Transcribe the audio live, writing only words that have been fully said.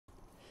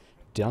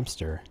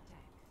dumpster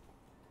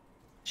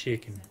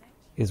Chicken.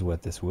 is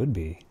what this would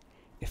be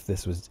if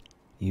this was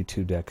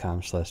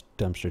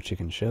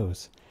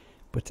youtube.com/dumpsterchickenshows.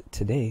 But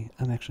today,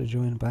 I'm actually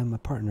joined by my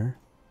partner,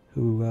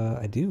 who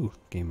I do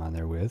game on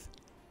there with,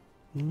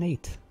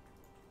 Nate.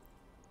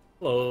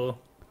 Hello.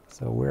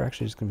 So we're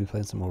actually just going to be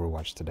playing some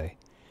Overwatch today.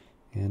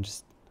 And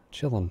just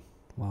chilling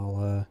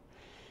while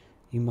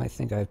you might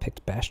think I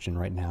picked Bastion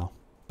right now,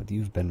 but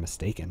you've been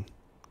mistaken.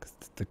 Because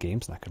the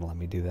game's not going to let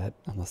me do that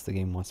unless the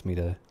game wants me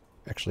to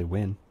actually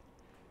win.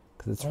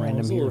 Because it's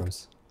random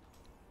heroes.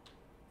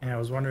 Yeah, I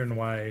was wondering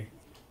why...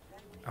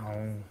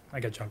 Oh, I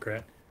got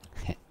Junkrat.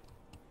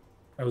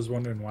 I was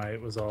wondering why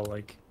it was all,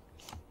 like,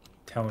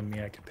 telling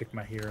me I could pick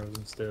my heroes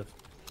and stuff.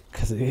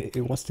 Because it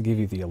wants to give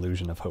you the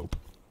illusion of hope.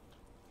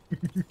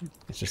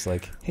 It's just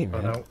like, hey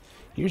man,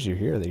 here's your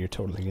hero that you're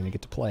totally going to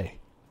get to play.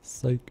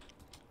 Psych.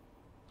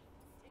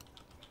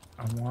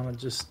 I want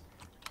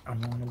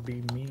to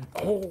be me.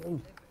 Oh,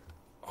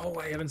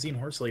 I haven't seen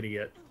Horse Lady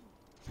yet.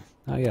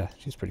 Oh yeah,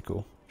 she's pretty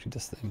cool. She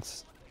does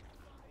things.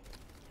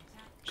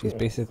 She's Cool.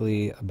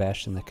 basically a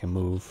Bastion that can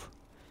move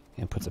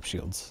and puts up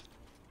shields.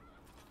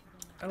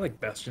 I like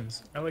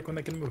Bastions. I like when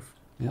they can move.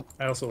 Yep.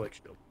 I also like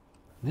Shield.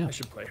 Yeah. I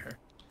should play her.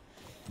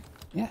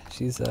 Yeah,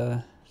 she's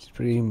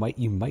pretty. You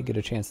might get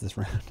a chance this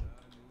round.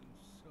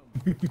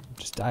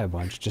 Just die a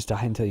bunch. Just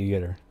die until you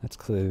get her. That's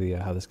clearly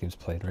how this game's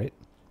played, right?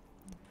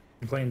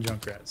 I'm playing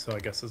Junkrat, so I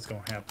guess it's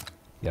gonna happen.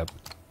 Yep.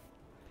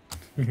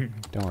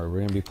 Don't worry, we're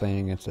gonna be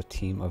playing against a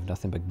team of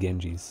nothing but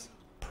Genjis,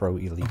 pro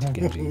elite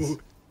Genjis.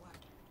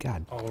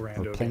 God, All we're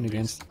rando playing Genjis.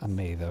 against a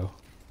Mei though.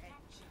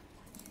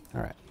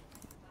 All right,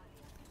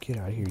 get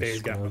out of here, you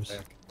Bay's got my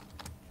scrubs. back.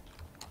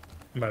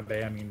 By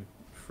Bay, I mean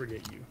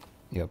forget you.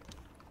 Yep.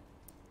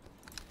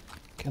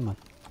 Come on.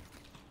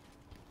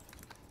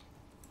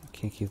 I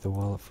can't keep the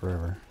wall up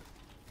forever.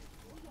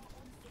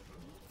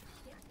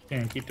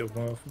 Can't keep the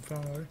wall from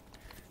falling.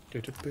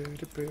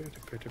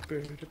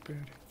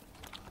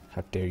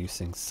 How dare you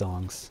sing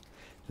songs?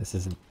 This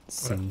isn't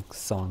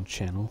sing-song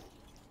channel.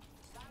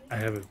 I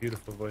have a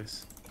beautiful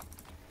voice.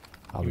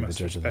 I'll You be the must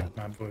judge of that. respect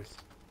my voice.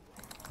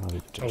 I'll be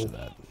the judge of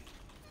that.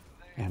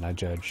 And I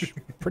judge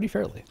pretty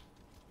fairly.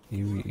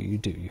 You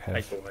do. You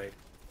have. Boy.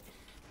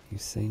 You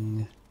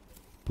sing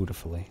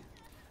beautifully.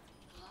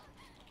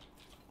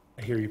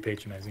 I hear you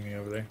patronizing me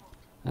over there.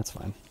 That's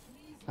fine.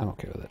 I'm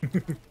okay with it.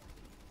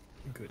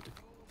 Good.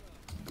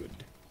 Good.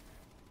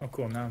 Oh,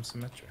 cool. Now I'm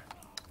Symmetra.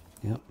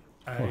 Yep.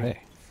 I Oh,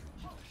 hey.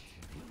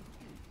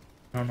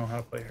 don't know how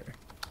to play her.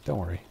 Don't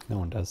worry. No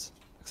one does.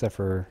 Except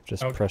for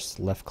just Okay. press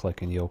left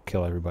click and you'll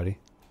kill everybody.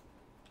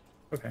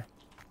 Okay.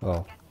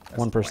 Well, That's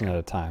one the person plan. at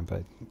a time,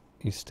 but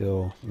you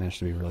still manage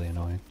to be really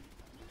annoying.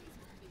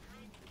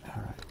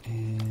 Alright,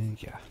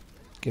 and yeah.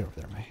 Get over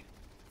there, May.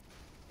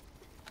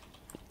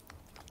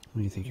 What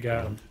do you think You you're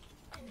got doing?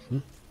 Hmm?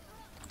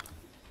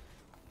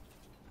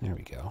 There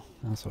we go.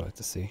 That's what I like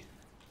to see.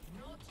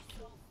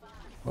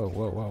 Whoa,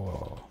 whoa, whoa,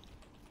 whoa.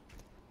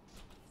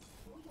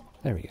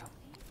 There we go.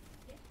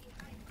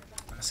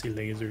 I see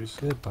lasers.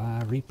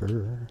 Goodbye,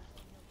 Reaper.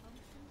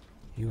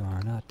 You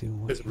are not doing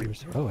what There's you were...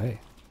 Reaper. Oh, hey.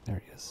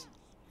 There he is.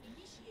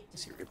 I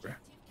see Reaper.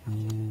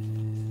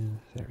 And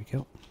there we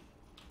go.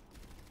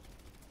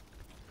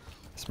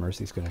 This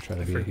Mercy's going to try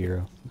to be a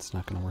hero. It's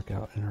not going to work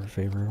out in her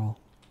favor at all.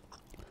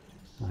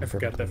 I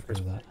forgot that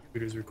perfectly okay with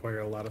shooters require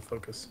a lot of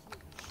focus.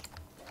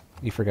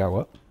 You forgot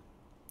what?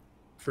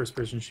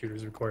 First-person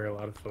shooters require a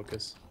lot of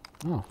focus.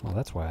 Oh, well,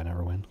 that's why I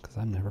never win, because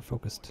I'm never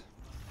focused.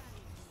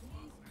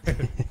 I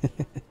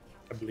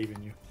believe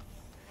in you.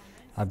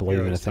 I believe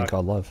in a Heroes thing talk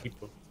called to love.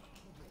 people.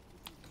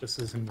 Just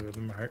listen to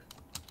my heart.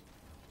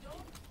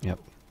 Yep.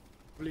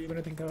 Believe in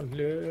a thing called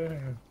love.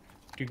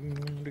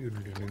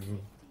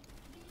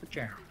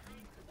 Ciao.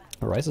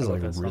 Arisa's I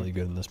like love that really song.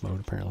 good in this mode,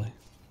 apparently.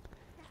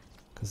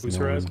 Because Who's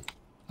Horizon?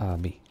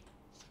 me.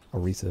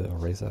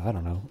 Arisa, I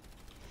don't know.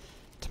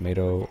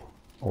 Tomato,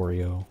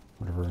 Oreo,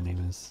 whatever her name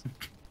is.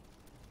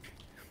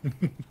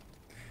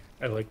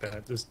 I like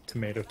that. Just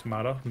tomato.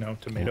 No,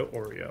 tomato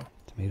Oreo.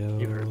 Tomato,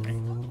 You heard me.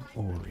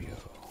 Oreo.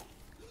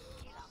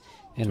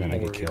 And then I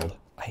get Oreo. killed.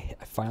 I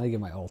finally get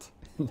my ult,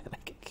 and then I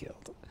get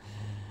killed.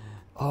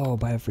 Oh,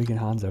 by a freaking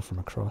Hanzo from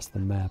across the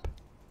map.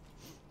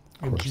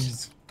 Oh, Of course.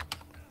 jeez.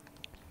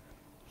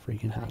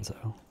 Freaking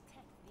Hanzo.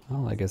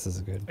 Oh, I guess this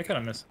is good. I kind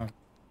of miss him.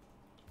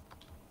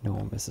 No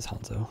one misses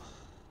Hanzo.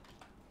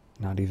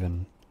 Not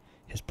even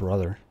his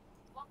brother.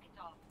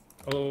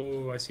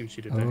 Oh, I see what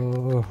you did there.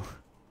 Oh,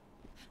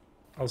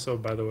 Also,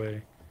 by the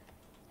way,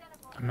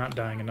 I'm not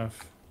dying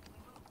enough.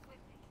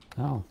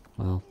 oh,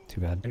 well, too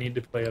bad. I need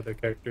to play other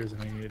characters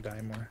and I need to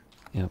die more.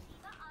 Yep,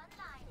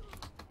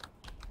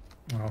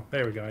 Oh,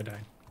 there we go. I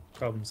died.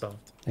 Problem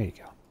solved. there you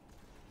go.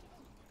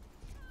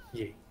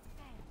 Yay.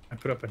 I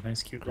put up a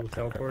nice, cute little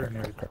teleport and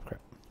everything. Crap.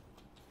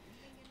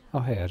 Oh,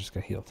 hey, I just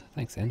got healed.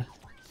 Thanks, Anna.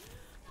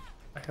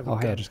 I have Oh, a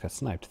hey, I gun. just got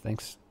sniped.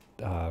 Thanks,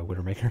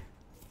 Widowmaker.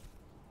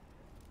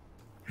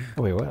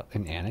 Oh, wait, what?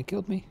 And Anna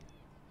killed me?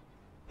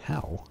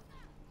 How?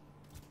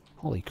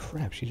 Holy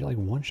crap, she like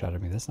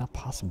one-shotted me. That's not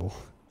possible.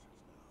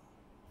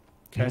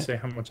 Can I Yeah. say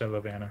how much I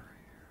love Anna?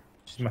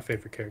 She's my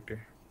favorite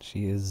character.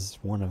 She is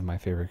one of my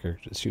favorite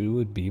characters. She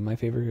would be my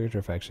favorite character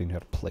if I actually knew how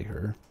to play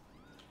her.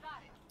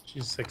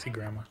 She's a sexy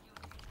grandma.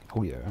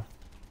 Oh yeah.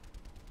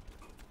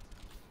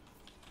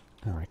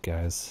 Alright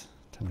guys,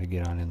 time to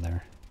get on in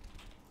there.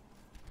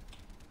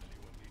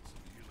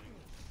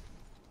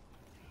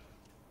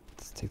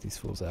 Let's take these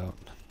fools out.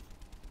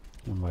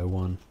 One by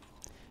one.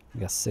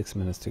 We got 6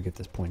 minutes to get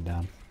this point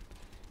down.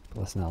 But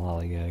let's not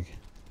lollygag.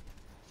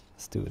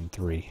 Let's do it in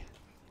 3,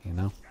 you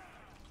know?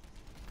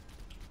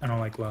 I don't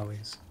like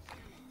lollies.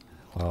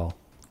 Well,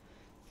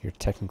 you're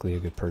technically a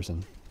good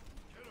person.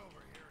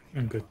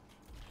 I'm good.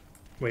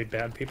 Wait,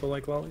 bad people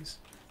like lollies?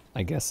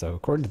 I guess so,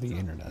 according to the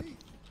internet.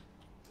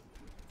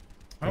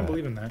 I don't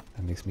believe in that.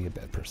 That makes me a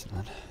bad person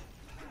then.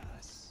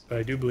 But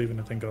I do believe in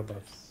a thing called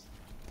love.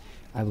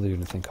 I believe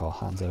in a thing called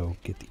Hanzo,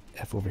 get the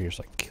F over here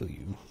so I can kill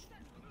you.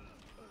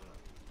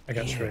 I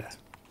got tricked.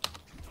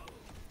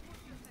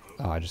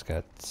 Oh, I just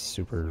got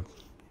super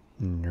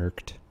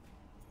nerked.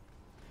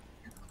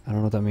 I don't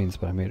know what that means,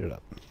 but I made it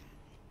up.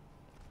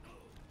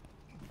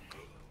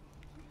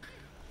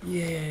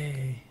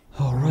 Yay!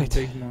 Alright.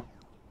 Big Mom.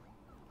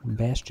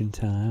 Bastion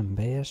time,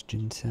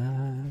 Bastion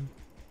time.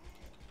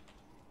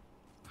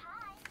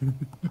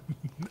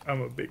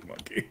 I'm a big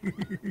monkey.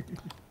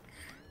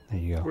 There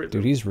you go. Where's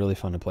Dude, the- he's really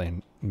fun to play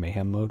in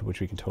Mayhem mode, which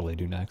we can totally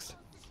do next.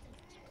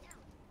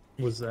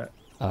 What's that?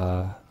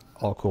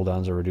 All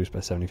cooldowns are reduced by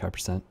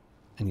 75%,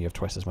 and you have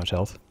twice as much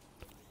health.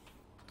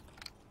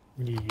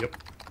 Yep.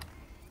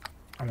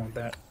 I want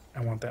that.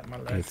 I want that in my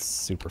life. It's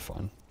super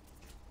fun.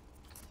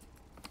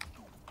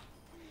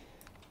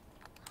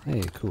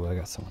 Hey, cool, I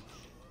got someone.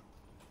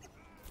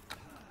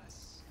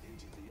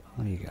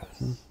 What do you got,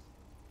 huh?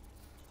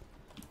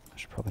 I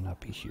should probably not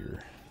be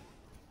here.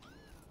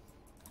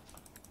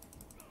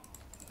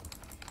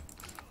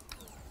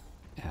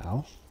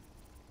 Ow.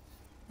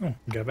 Oh,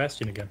 we got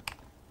Bastion again.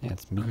 Yeah,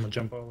 it's me. I'm gonna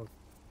jump all over.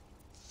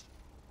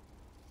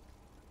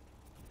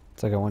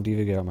 It's like I want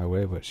Diva to get out of my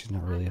way, but she's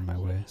not really in my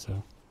way,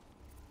 so.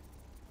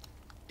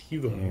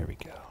 Diva. There we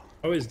go.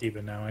 How is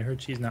Diva now? I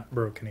heard she's not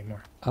broke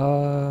anymore.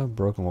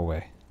 Broken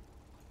away.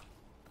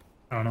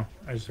 I don't know.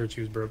 I just heard she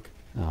was broke.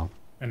 Oh.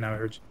 And now I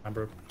heard she's not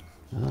broke.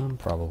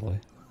 Probably.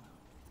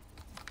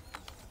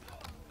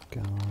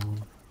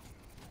 Gone.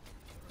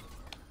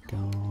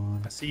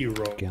 Gone. I see you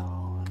roll.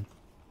 Gone.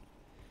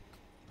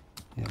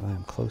 Yeah, I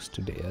am close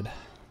to dead.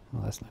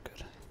 Well, that's not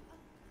good.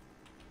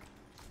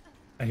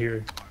 I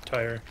hear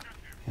tire.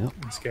 Yep.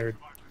 I'm scared.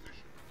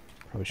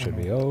 Probably should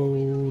be.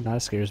 Oh, not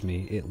as scares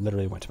me. It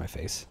literally went to my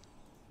face.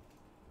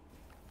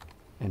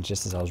 And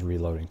just as I was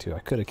reloading, too. I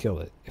could have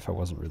killed it if I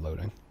wasn't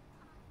reloading.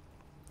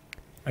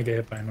 I get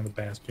hit by another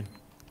Bastion.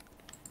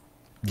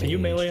 Can you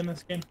melee in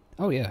this game?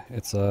 Oh, yeah.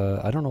 It's,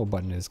 I don't know what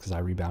button it is because I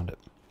rebound it.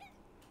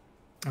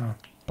 Oh.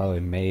 By the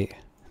way,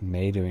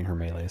 May doing her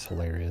melee is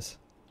hilarious.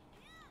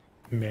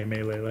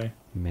 Melee.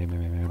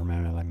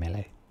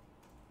 Melee.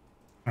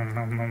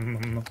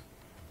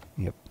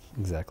 Yep,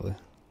 exactly.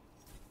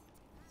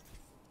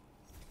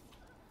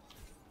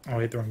 Oh,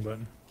 I hit the wrong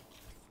button.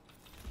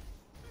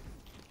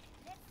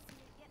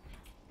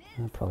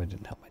 That probably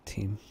didn't help my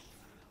team.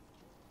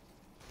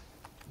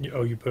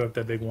 Oh, you put up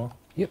that big wall?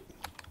 Yep.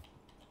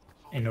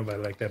 Ain't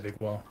nobody like that big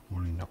wall.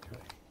 No.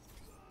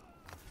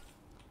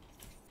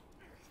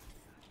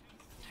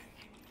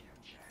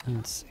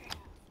 Let's see.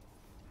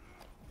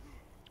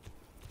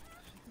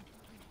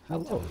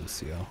 Hello,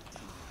 Lucio.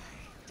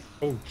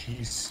 Oh,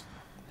 jeez.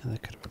 Yeah,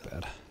 that could have been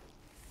bad.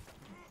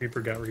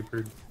 Reaper got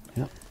Reapered.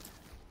 Yep.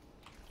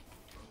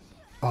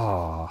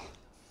 Aw.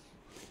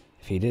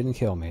 If he didn't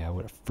kill me, I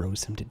would have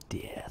froze him to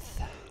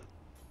death.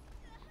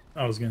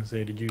 I was gonna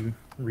say, did you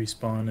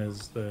respawn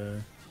as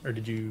the... Or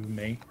did you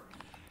May?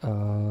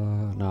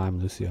 No, I'm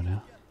Lucio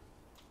now.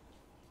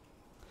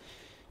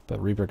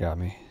 But Reaper got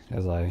me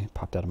as I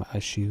popped out of my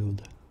ice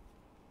shield.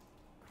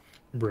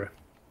 Bruh.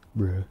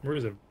 Bruh. Where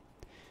is it?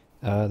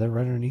 They're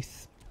right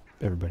underneath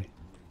everybody.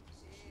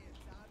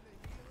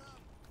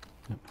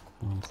 Yep,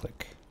 one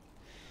click.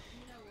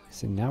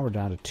 See, now we're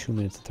down to 2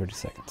 minutes and 30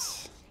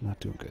 seconds. Not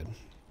doing good.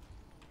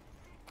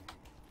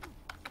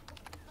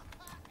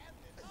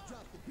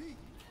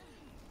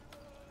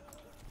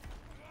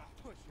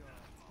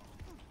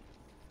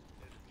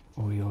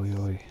 Oi, oi,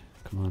 oi.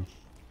 Come on.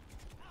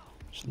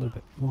 Just a little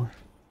bit more.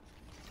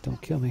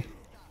 Don't kill me.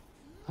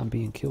 I'm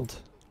being killed.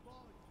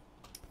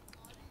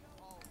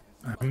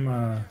 I'm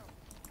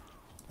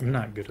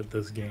not good at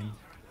this game.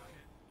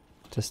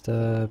 Just,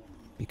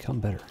 become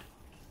better.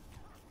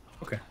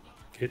 Okay.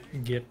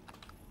 Get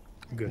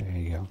good. There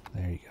you go.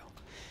 There you go.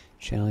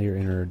 Channel your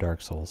inner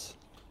Dark Souls.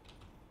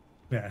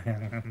 Yeah.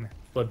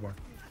 Bloodborne.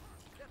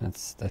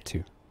 That's that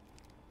too.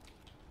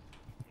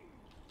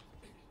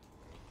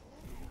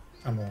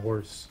 I'm a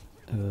horse.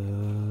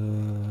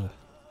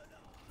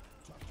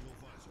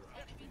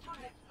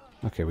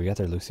 Okay, we got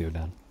their Lucio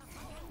done.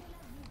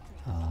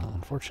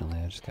 Unfortunately,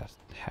 I just got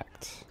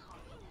hacked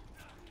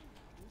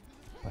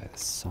by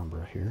this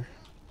Sombra here.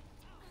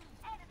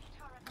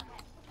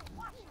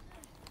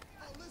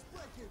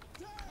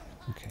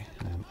 Okay,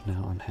 I'm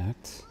now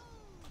unhacked.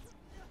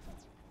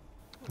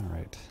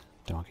 Alright,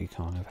 Donkey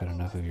Kong, I've had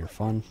enough of your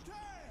fun.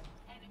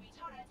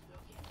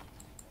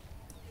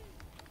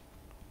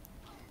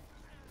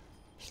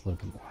 Just a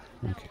little bit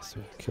more. Okay, so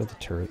kill the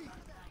turret.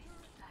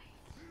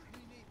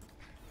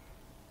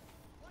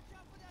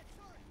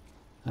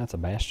 That's a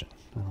Bastion.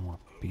 I don't want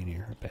to be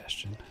near a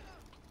Bastion.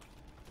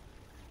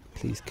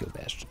 Please kill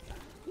Bastion.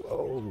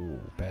 Whoa,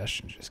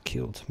 Bastion just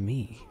killed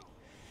me.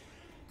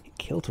 He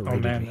killed Oh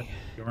already man, me.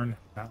 Bjorn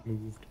not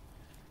moved.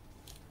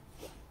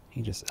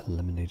 He just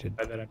eliminated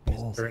By that I mean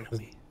his balls turret out of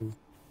hasn't me. moved.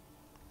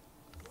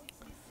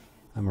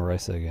 I'm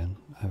Marisa again.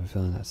 I have a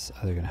feeling that's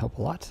either going to help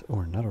a lot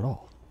or not at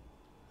all,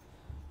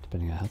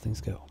 depending on how things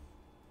go.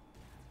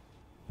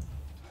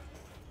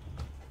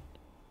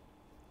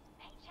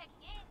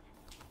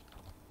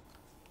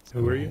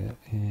 Who are you?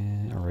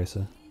 And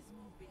Marisa.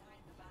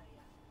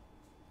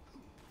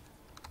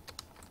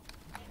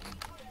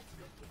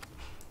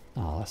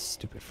 Oh, that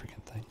stupid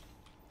freaking thing.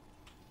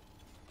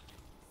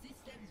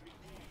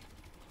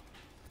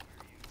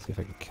 See if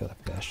I can kill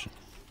that Bastion.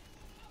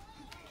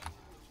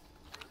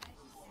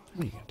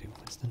 What are you gonna do,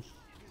 Winston?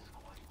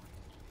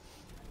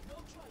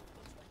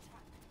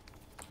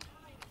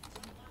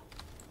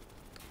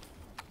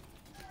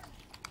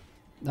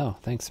 No,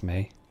 thanks,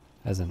 May,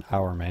 as in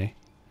our May,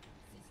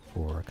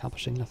 for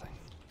accomplishing nothing.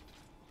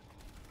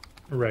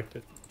 Wrecked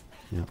it.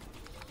 Yep.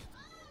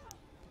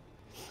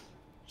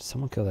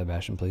 Someone kill that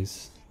Bastion,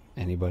 please.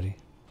 Anybody?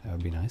 That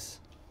would be nice.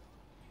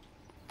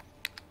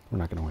 We're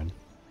not gonna win.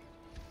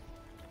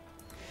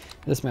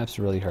 This map's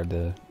really hard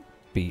to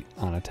beat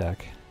on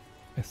attack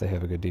if they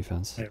have a good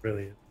defense. It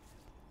really is.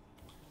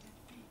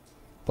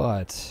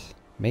 But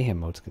Mayhem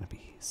mode's gonna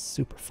be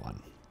super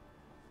fun.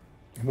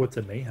 What's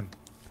a mayhem?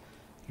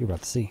 You're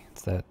about to see.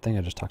 It's that thing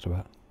I just talked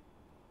about.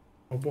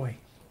 Oh boy.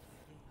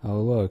 Oh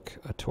look,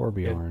 a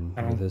Torbjorn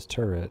Yeah, with his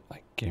turret,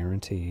 I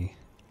guarantee.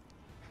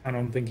 I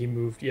don't think he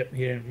moved. Yep,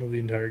 he didn't move the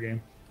entire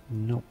game.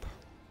 Nope.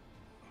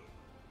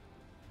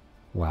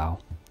 Wow.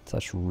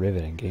 Such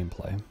riveting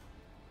gameplay.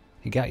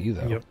 He got you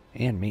though. Yep.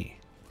 And me.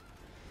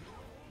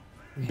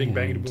 Big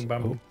bang And- boom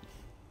bam boom.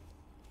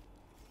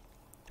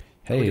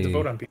 Hey, We get to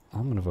vote on people.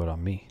 I'm gonna vote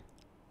on me.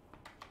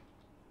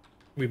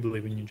 We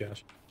believe in you,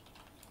 Josh.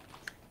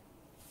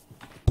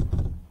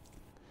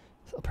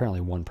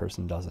 Apparently one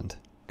person doesn't.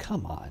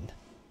 Come on.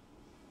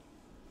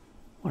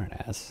 What an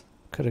ass.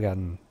 Could have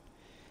gotten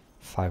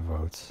 5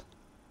 votes.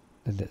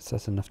 And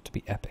that's enough to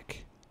be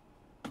epic.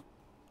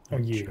 Oh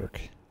yeah.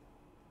 Jerk.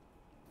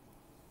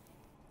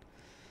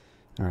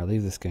 Alright,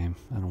 leave this game.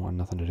 I don't want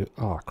nothing to do.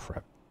 Oh,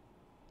 crap.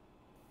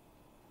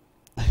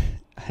 I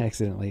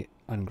accidentally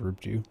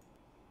ungrouped you.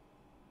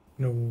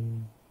 No.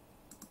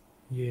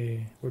 Yeah,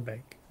 we're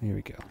back. Here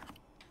we go.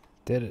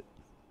 Did it.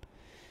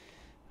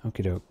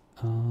 Okie doke.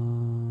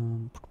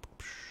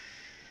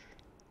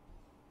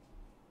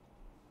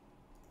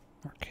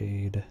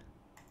 Arcade.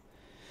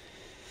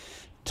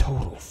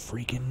 Total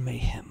freaking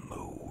mayhem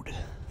mode.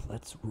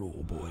 Let's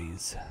roll,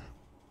 boys.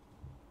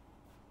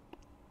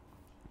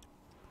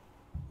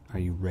 Are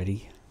you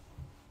ready?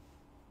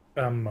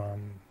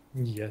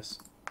 Yes.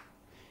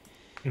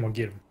 I'm gonna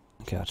get him.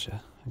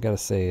 Gotcha. I gotta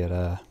say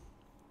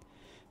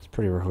it's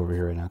pretty rough over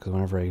here right now because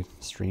whenever I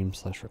stream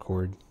 /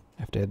 record,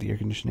 I have to have the air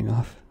conditioning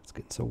off. It's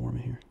getting so warm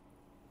in here.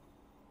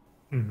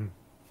 Mm-hmm.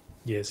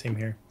 Yeah, same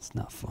here. It's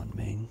not fun,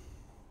 man.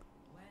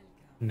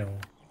 No.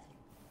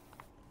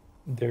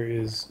 There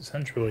is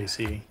central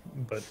AC,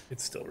 but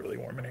it's still really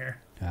warm in here.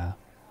 Yeah.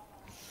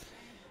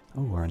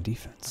 Oh, we're on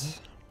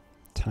defense.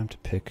 Time to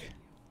pick.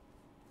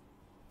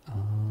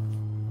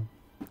 I'm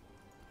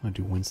gonna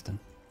do Winston,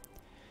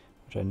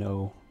 which I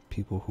know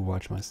people who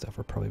watch my stuff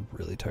are probably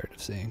really tired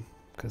of seeing,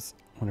 because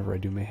whenever I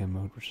do mayhem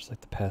mode, which is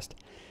like the past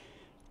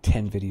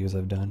 10 videos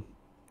I've done,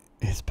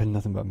 it's been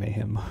nothing but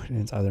mayhem mode, and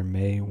it's either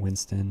May,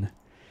 Winston,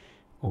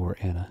 or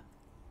Anna.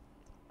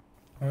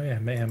 Oh yeah,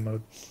 mayhem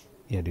mode.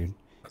 Yeah, dude.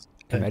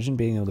 Imagine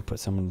being able to put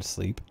someone to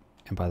sleep,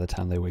 and by the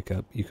time they wake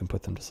up, you can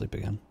put them to sleep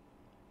again.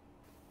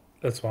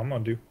 That's what I'm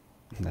gonna do.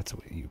 And that's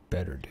what you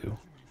better do.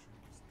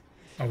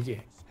 Oh yeah.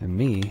 And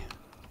me,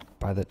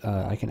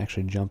 I can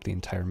actually jump the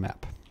entire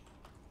map.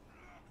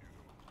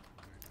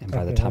 And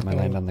by the time I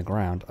land on the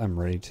ground, I'm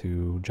ready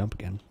to jump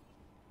again.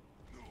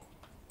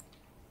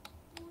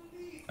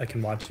 I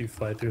can watch you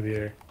fly through the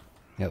air.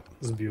 Yep.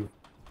 This is beautiful.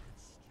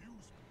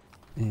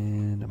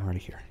 And I'm already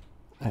here.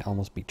 I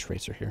almost beat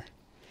Tracer here.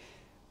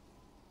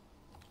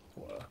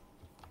 Whoa.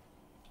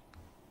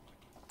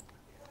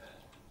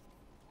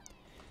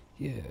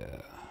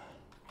 Yeah.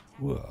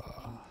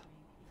 Whoa.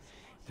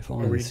 If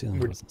only the ceiling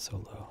wasn't so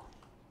low.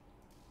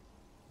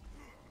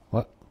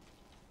 What?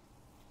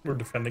 We're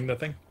defending that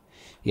thing?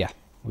 Yeah.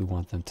 We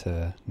want them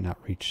to not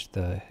reach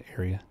the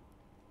area.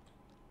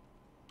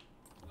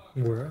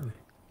 Where are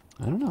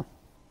they? I don't know.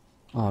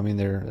 Oh, I mean,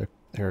 they're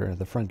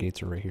the front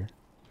gates are right here,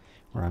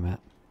 where I'm at.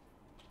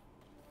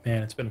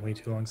 Man, it's been way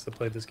too long since I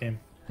played this game.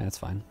 That's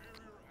fine.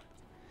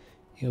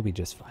 He'll be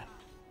just fine.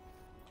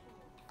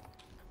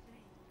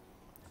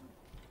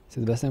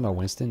 See, the best thing about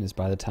Winston is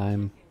by the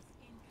time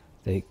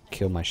they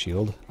kill my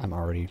shield, I'm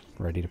already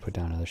ready to put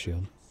down another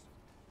shield.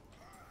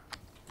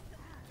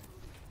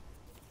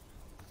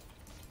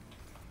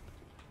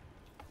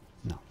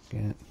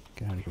 Get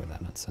out of here with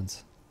that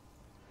nonsense.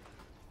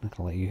 I'm not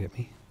gonna let you hit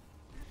me.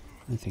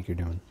 What do you think you're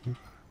doing? Hmm?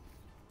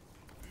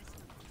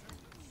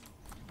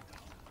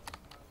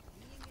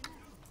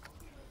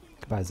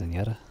 Goodbye,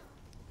 Zenyatta.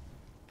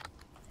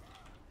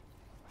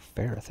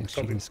 Fair thinks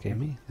she can escape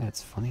me?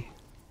 That's funny.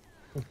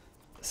 The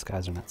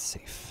skies are not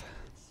safe.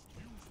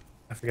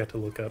 I forgot to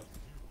look up.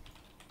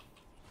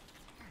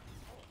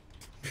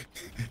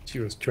 She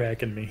was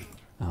tracking me.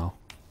 Oh.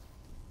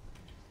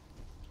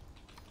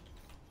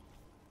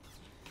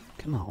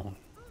 Come on.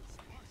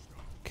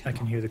 I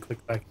can hear the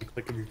click back, the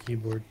click of your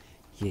keyboard.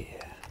 Yeah.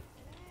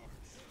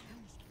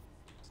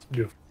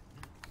 Yeah.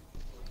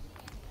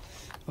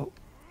 Oh,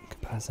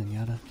 goodbye,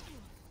 Zenyatta.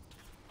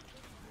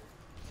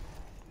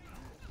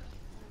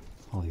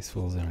 All these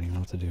fools, they don't even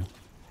know what to do.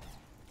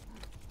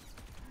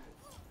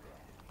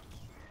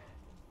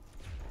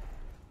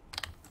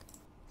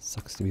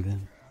 Sucks to be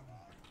them.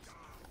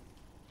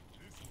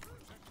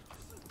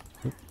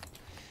 Oop.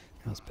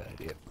 That was a bad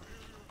idea.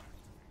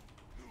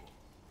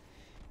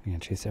 You're gonna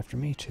chase after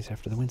me, chase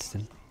after the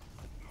Winston.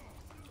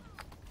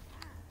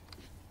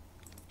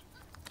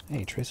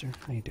 Hey Tracer,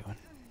 how you doing?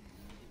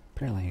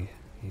 Apparently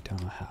you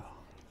don't know how.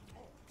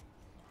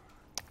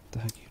 What the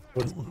heck you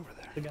What's doing over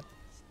there? again?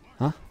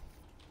 Huh?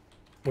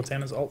 What's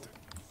Anna's alt?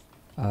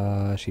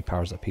 She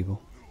powers up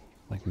people.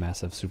 Like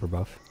massive super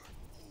buff.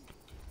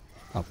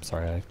 Oh,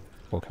 sorry, I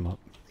woke him up.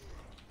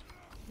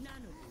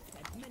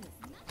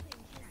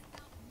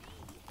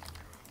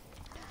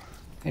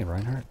 Hey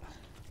Reinhardt.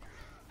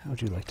 How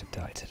would you like to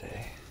die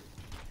today?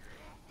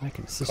 I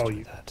can assist Call with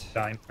you that.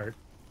 Dynart.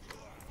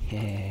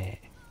 Yeah.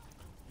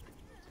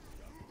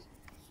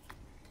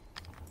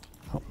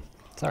 Oh,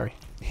 sorry.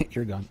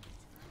 You're gone.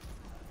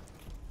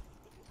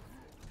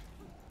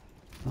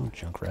 Oh,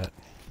 Junkrat.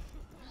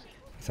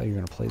 You thought you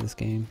were gonna play this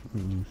game?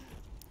 Mm-mm.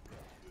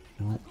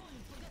 No.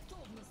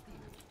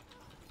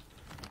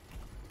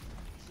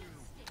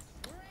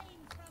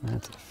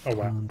 That's Oh,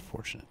 wow.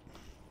 unfortunate.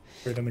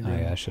 Right on the Oh green.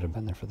 yeah, I should have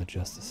been there for the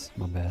justice.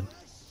 My bad.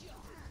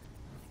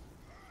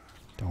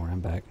 Don't worry,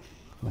 I'm back.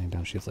 Laying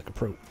down shields like a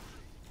pro.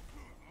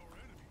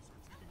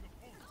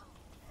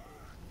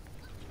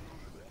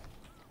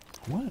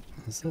 What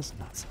is this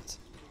nonsense?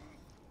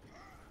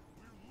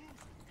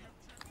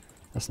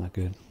 That's not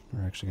good.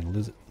 We're actually gonna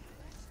lose it.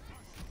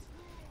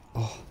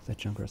 Oh, that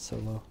Junkrat's so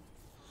low.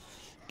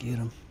 Get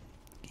him.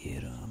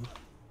 Get him.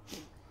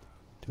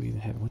 Do we even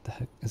have... What the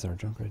heck is our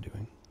Junkrat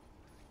doing?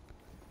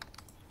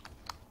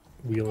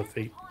 Wheel of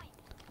Fate.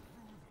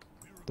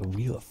 The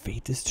wheel of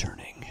fate is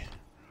turning.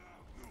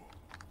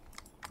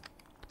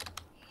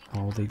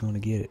 Oh, they gonna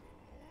get it.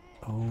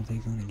 Oh, they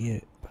gonna get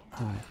it. But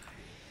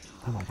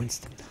I'm a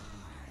Winston.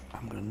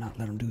 I'm gonna not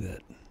let them do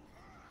that.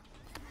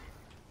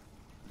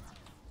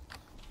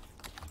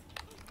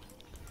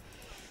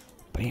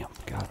 Bam,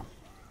 got him.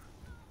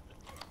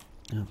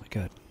 Oh my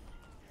god.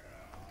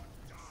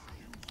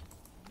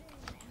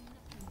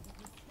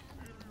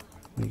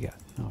 What do you got?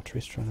 No,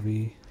 Trace trying to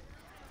be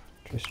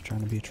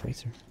a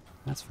tracer.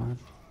 That's fine.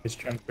 It's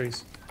trying to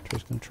trace.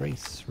 Trace gonna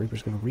trace.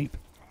 Reaper's gonna reap.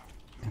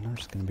 And I'm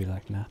just gonna be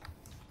like, nah.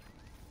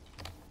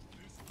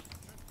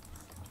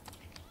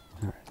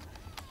 Alright.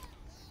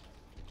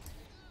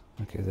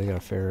 Okay, they got a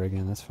Pharaoh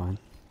again, that's fine.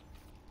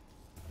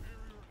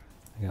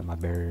 I got my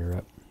barrier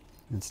up.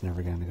 It's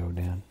never gonna go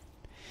down.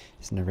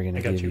 It's never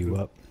gonna give you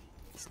up.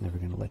 It's never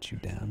gonna let you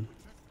down.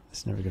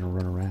 It's never gonna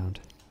run around.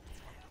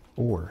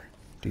 Or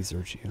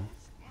desert you.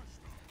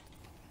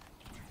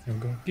 I'm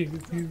gonna give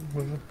you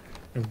up.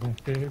 I'm gonna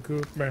take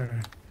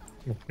goodbye.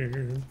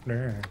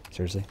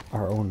 Seriously?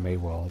 Our own May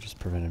wall just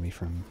prevented me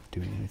from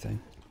doing anything.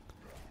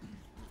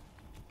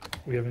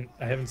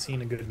 I haven't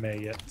seen a good May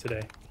yet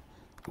today.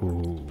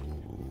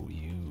 Ooh,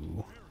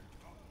 you.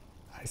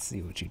 I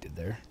see what you did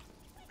there.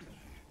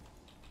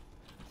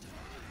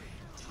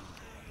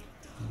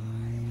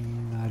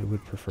 I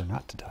would prefer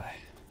not to die.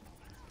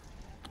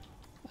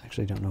 I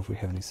actually don't know if we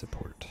have any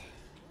support.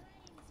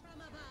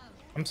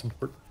 I'm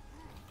support.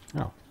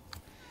 Oh.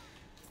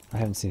 I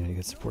haven't seen any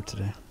good support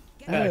today.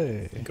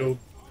 Hey. Hey!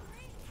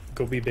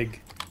 Go be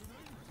big.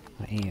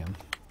 I am.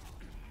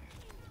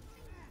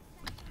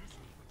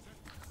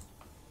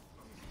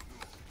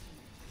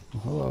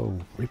 Well, hello,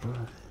 Reaper.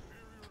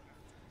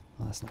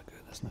 Oh, that's not good,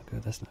 that's not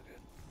good, that's not good.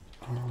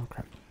 Oh,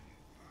 crap.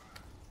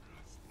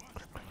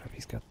 Crap, crap, crap,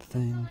 he's got the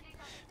thing.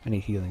 I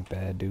need healing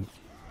bad, dude.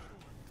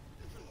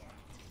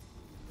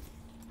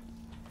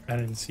 I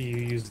didn't see you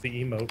use the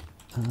emote.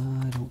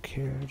 I don't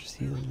care, just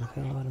heal the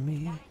hell out of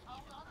me.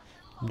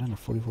 I'm down to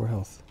 44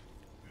 health.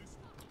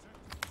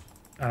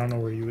 I don't know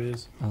where you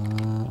is.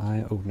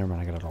 Oh, never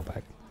mind, I got it all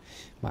back.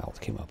 My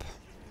ult came up.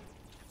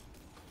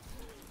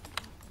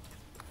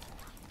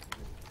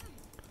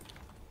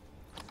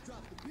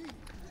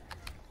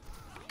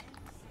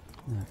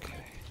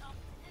 Okay.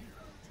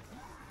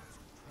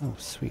 Oh,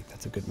 sweet,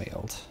 that's a good May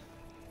ult.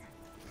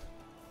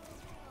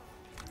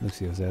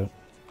 Lucio's out.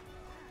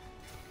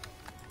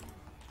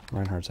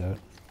 Reinhardt's out.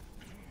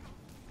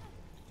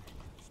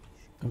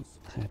 Oh,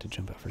 I had to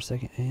jump out for a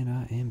second, and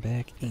I am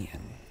back in.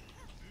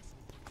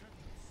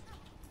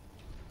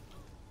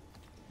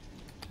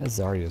 That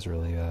Zarya is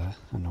really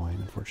annoying,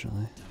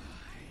 unfortunately.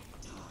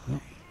 Oh,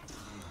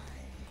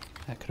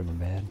 that could have been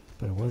bad,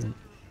 but it wasn't.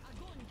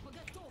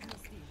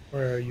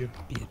 Where are you?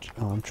 Bitch.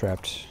 Oh, I'm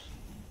trapped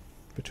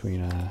between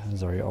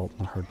Zarya ult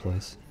and a hard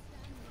place.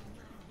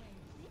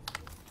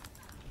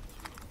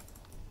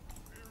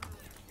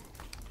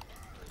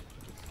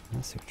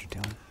 I see what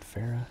you're doing,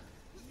 Farah.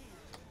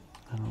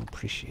 I don't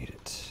appreciate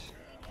it.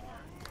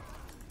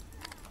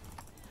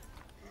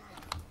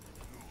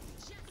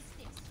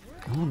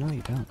 Oh, no,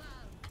 you don't.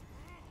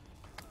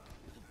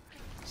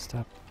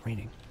 Stop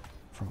raining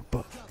from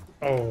above.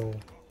 Oh.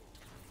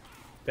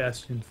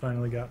 Bastion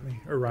finally got me.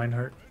 Or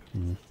Reinhardt.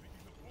 Mm.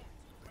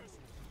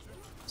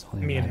 It's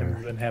only a Me and him matter-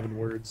 have been having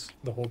words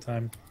the whole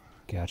time.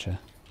 Gotcha.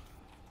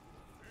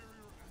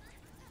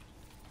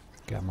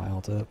 Got my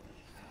ult up.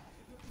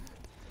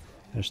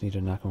 I just need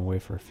to knock him away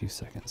for a few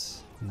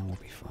seconds, and then we'll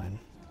be fine.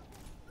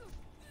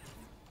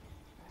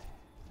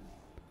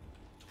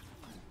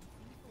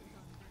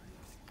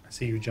 I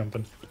see you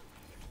jumping.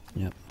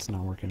 Yep, it's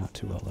not working out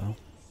too well, though.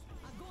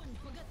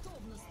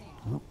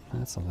 Oh,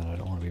 that's something I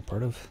don't want to be a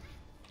part of.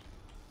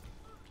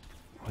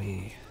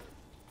 Wait.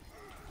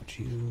 Would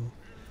you...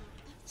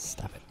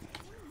 Stop it.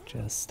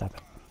 Just stop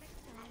it.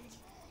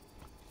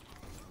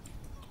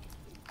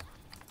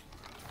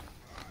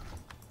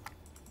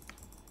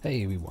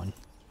 Hey, we won.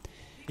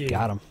 Yeah.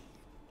 Got him.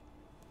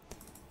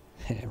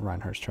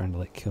 Reinhardt's trying to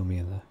like kill me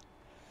in the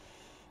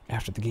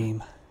after the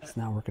game. It's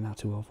not working out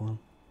too well for him.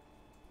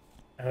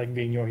 I like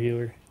being your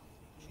healer.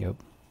 Yep.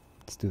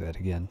 Let's do that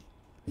again.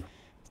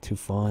 It's too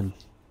fun.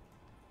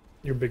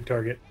 Your big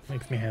target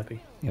makes me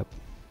happy. Yep.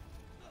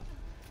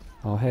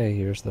 Oh hey,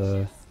 here's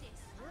the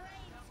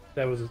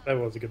That was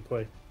a good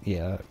play.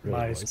 yeah. It really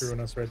My was. screwing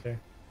us right there.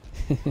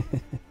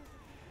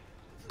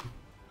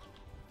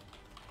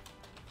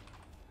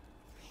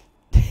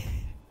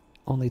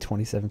 Only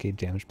 27k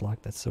damage block.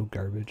 That's so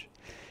garbage.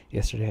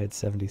 Yesterday I had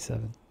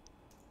 77.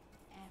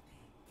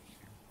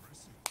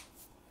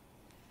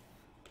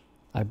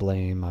 I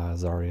blame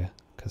Zarya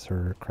because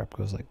her crap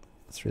goes like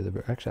through the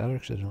barrier. Actually, I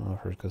actually don't know if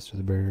hers goes through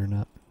the barrier or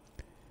not.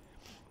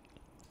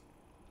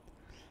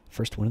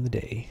 First win of the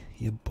day,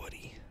 yeah,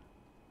 buddy.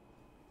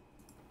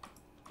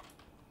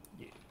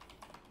 Yeah.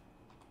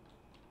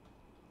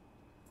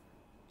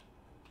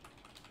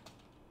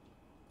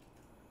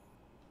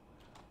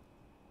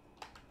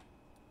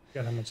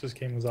 Forgot how much this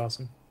game was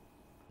awesome.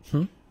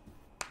 Hmm.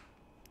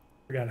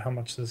 Forgot how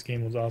much this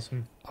game was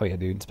awesome. Oh yeah,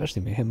 dude.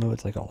 Especially mayhem mode.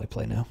 It's like all I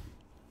play now.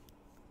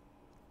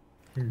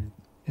 Hmm.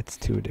 It's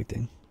too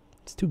addicting.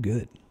 It's too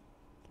good.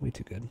 Way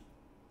too good.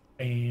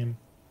 And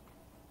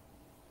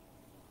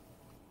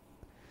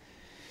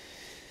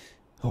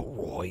Oh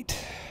right.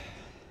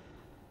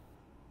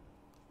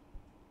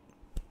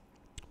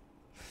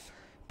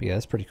 But yeah,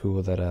 it's pretty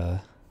cool that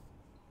I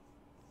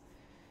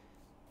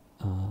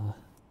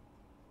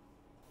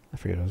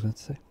forget what I was going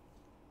to say.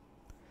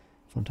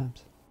 Fun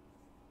times.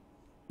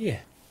 yeah,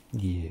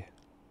 Yeah.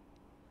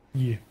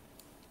 yeah.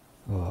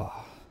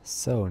 Oh,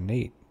 so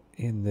Nate,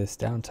 in this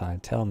downtime,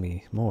 tell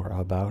me more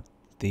about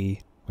the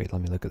wait,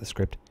 let me look at the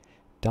script.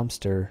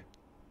 Dumpster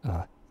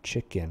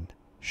Chicken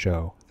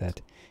show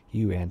that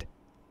you and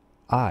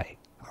I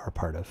are a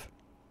part of.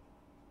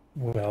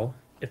 Well,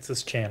 it's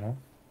this channel,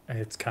 and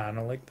it's kind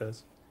of like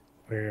this,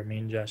 where me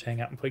and Josh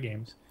hang out and play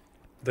games.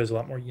 There's a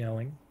lot more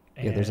yelling.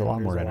 Yeah, there's a lot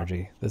and more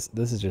energy. This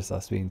is just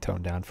us being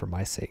toned down for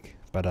my sake,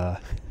 but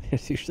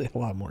there's usually a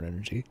lot more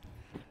energy.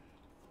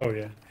 Oh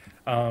yeah.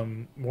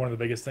 One of the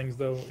biggest things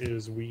though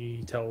is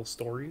we tell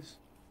stories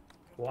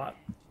a lot.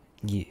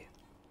 Yeah.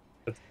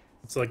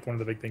 It's like one of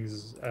the big things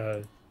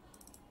is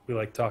we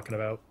like talking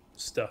about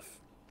stuff.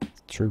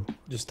 True.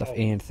 Just Stuff all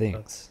and stuff.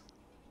 things.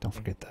 Don't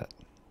forget that.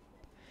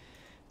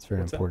 It's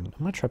very What's that? important. I'm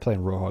gonna try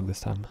playing Roadhog this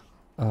time.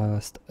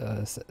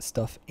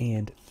 Stuff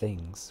and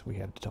things we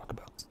have to talk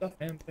about. Stuff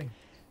and things.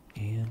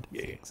 And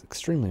Yeah. things.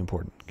 Extremely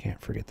important. Can't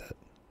forget that.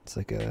 It's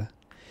like a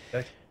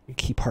Exactly.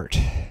 key part.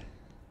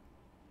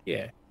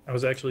 Yeah. I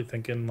was actually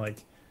thinking like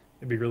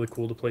it'd be really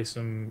cool to play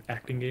some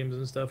acting games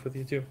and stuff with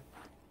you too.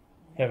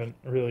 Haven't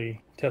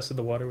really tested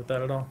the water with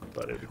that at all,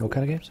 but it'd be cool. What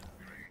kind of games?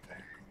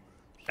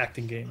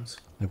 Acting games.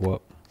 Like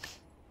what?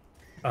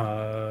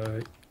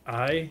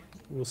 I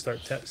will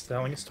start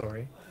telling a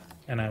story,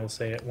 and I will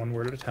say it one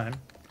word at a time.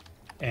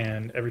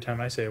 And every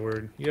time I say a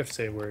word, you have to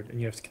say a word, and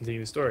you have to continue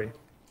the story.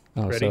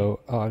 Oh, Ready? so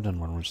I've done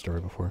one word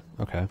story before.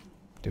 Okay,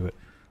 do it.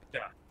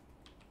 Yeah.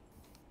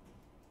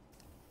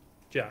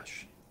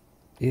 Josh.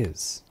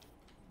 Is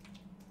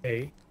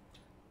A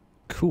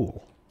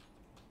cool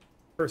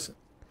person.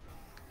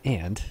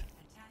 and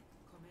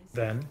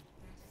Then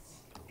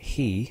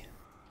he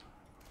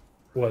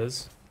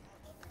was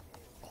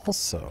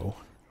also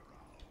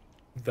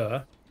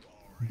the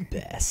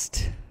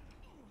best.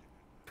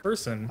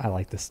 person. I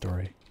like this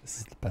story. This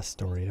is the best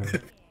story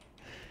ever.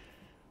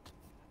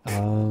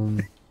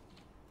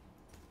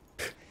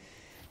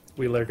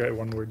 We like our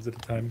one words at a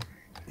time.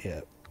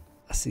 Yeah.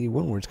 See,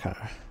 one word's kind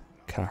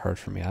of hard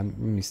for me.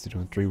 I'm used to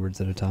doing 3 words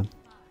at a time.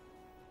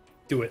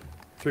 Do it.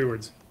 3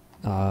 words.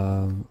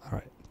 All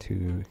right. Give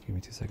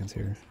me 2 seconds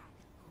here.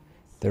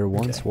 There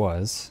once Okay.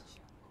 was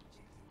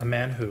A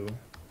man who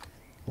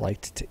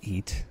liked to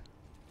eat,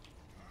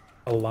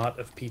 a lot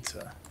of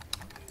pizza.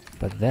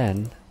 but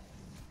then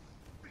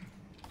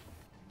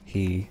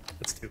he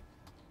Let's do.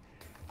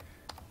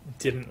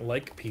 Didn't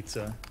like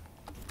pizza.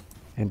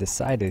 and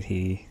decided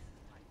he.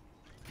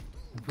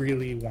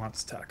 Really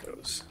wants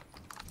tacos.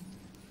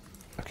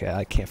 Okay,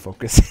 I can't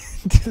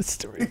focus to the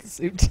story at the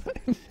same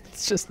time.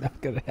 It's just not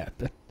gonna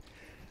happen.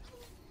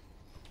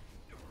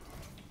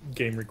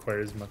 Game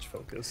requires much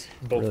focus.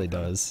 It Both really of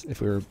them. does. If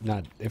we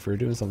were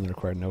doing something that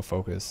required no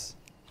focus,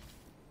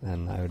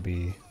 then I would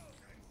be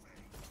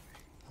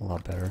a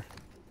lot better.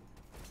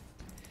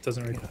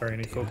 Doesn't require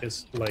any idea.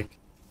 focus like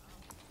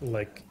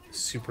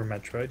Super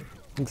Metroid.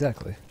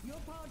 Exactly.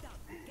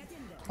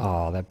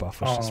 Oh, that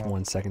buff was just Oh.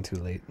 1 second too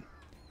late.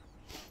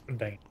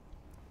 Dang.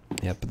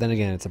 Yeah, but then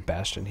again, it's a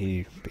Bastion.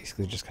 He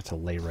basically just got to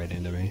lay right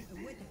into me.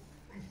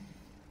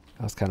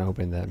 I was kind of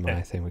hoping that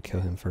my thing would kill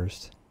him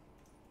first.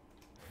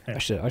 I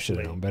should have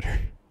Late. known better.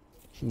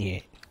 Yeah.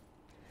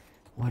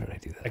 Why did I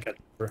do I that? got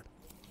it.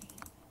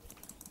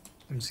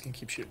 I'm just gonna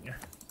keep shooting you.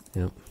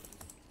 Yep.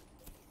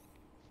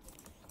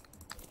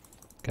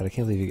 God, I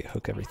can't believe you get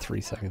hook every 3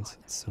 seconds.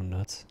 It's so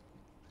nuts.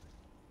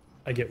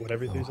 I get what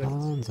every 3 Oh,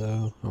 seconds?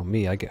 Hanzo. Oh,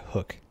 me, I get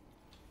hook.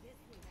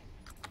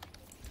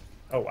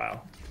 Oh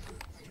wow.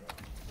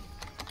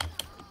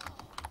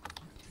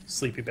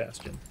 Sleepy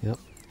Bastion. Yep.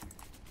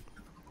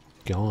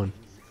 Gone.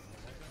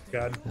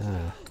 God.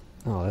 Ah.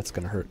 Oh, that's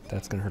gonna hurt.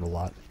 That's gonna hurt a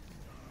lot.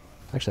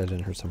 Actually, that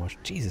didn't hurt so much.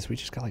 Jesus, we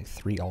just got like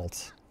 3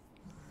 alts.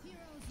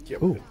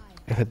 Yep. Ooh.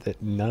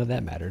 None of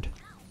that mattered.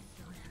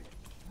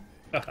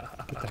 Get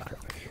that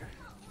crap back here.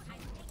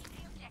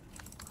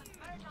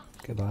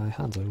 Goodbye,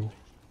 Hanzo.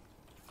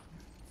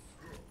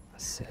 I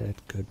said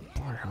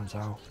goodbye,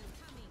 Hanzo.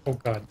 Oh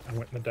god, I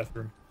went in the death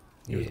room.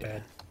 It was Yeah.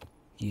 bad.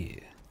 Yeah.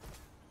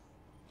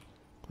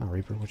 Come on,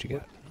 Reaper, what you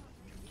got?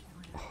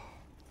 Oh,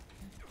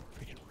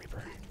 freaking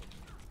Reaper.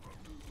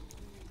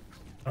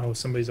 Oh,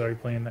 somebody's already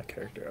playing that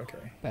character.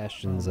 Okay.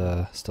 Bastion's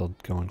still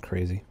going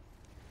crazy.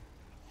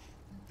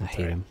 I hate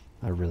Alright. him.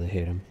 I really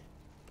hate him.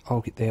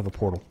 Oh, they have a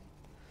portal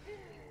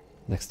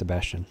next to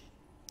Bastion.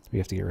 We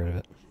have to get rid of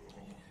it.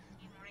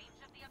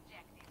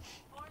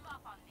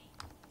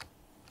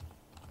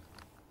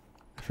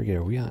 I forget,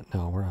 are we on?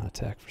 No, we're on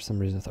attack. For some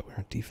reason I thought we were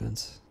on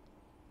defense.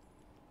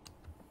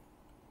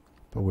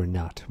 But we're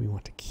not. We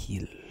want to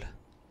kill.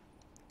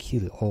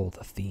 Kill all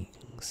the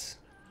things.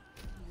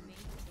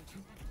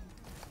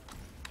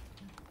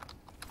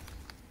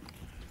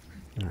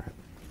 Alright.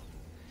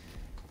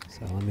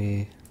 So let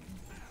me...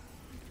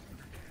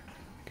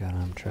 Got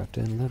him trapped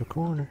in a little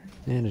corner.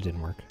 And it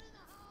didn't work.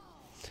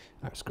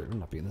 Alright, screw it. I'm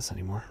not being this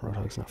anymore.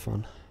 Roadhog's not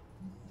fun.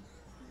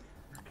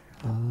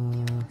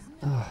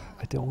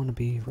 I don't want to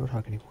be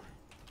Roadhog anymore.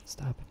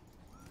 Stop.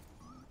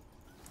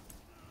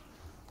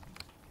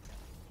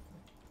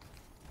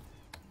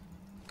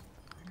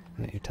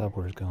 Yeah, your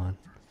teleporter's gone.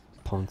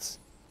 Punks.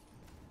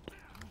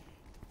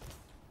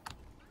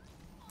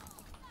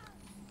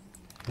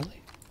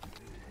 Really?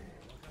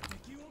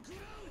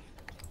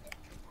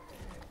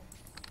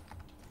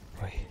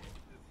 Wait.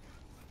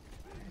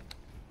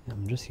 Yeah,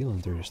 I'm just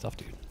healing through your stuff,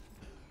 dude.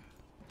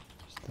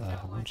 Just,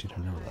 I want you to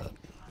know that.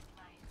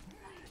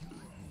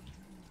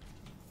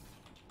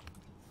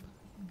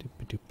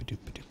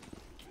 Doop-a-doop-a-doop-a-doop.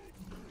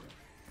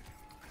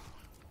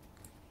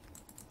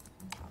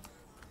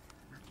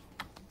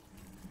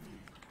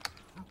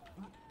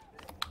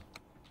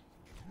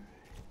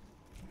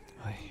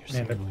 Oh, you're so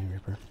Man, annoying,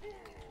 Reaper.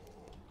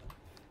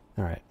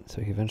 Alright,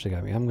 so he eventually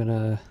got me. I'm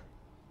gonna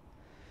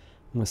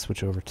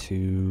switch over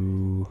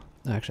to...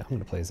 No, actually, I'm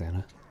gonna play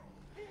Xana.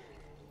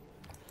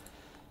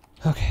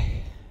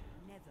 Okay.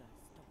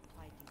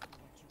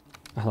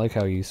 I like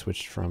how you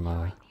switched from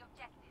Anna,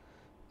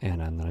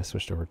 and then I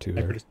switched over to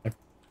her.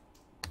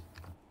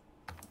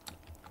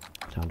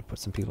 Time to put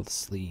some people to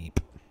sleep.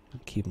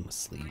 Keep them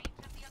asleep.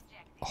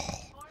 Oh,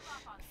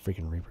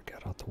 freaking Reaper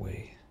got out the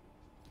way.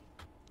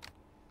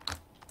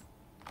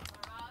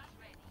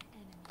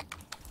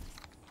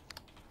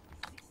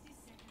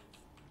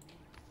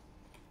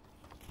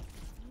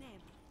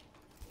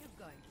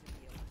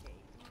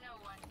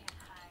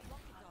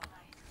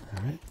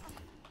 Alright.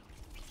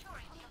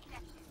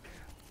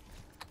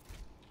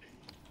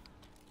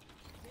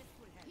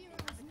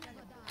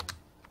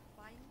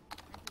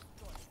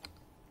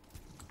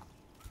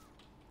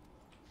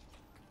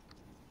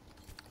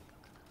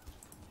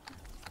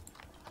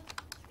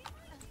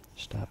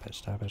 Stop it,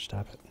 stop it,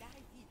 stop it.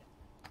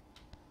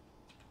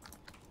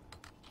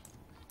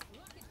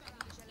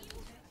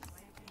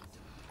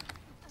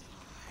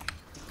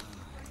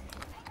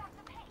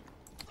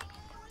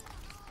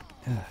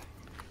 Yeah.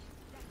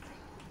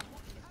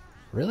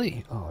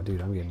 Really? Oh,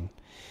 dude, I'm getting...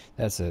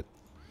 That's it.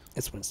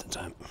 It's Winston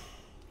time.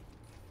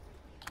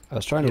 I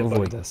was trying to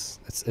avoid this.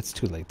 It's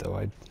too late, though.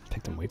 I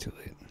picked him way too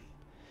late.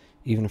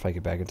 Even if I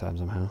get back in time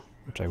somehow,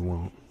 which I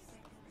won't.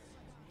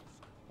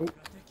 Oh.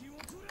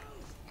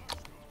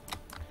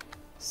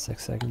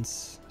 6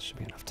 seconds. Should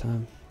be enough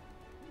time.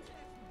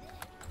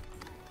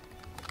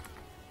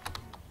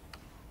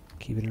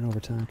 Keep it in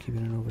overtime, keep it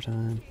in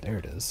overtime. There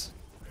it is.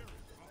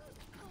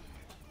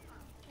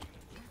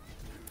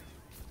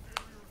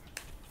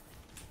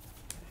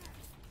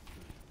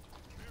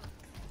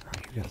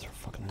 Alright, you guys are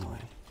fucking annoying.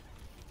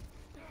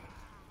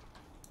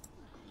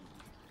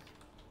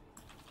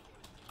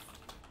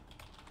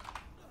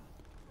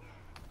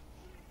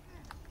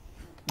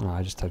 Oh,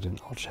 I just typed in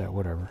alt chat,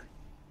 whatever.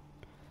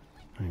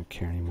 I don't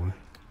care anymore.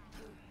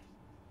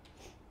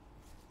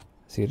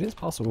 See, it is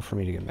possible for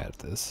me to get mad at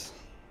this.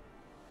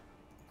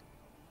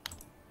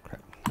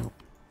 Crap, nope.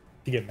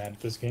 You get mad at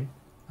this game?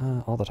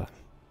 All the time.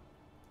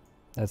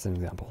 That's an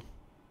example.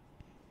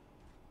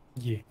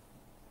 Yeah.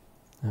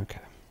 Okay.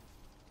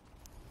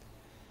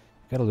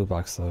 Got a loot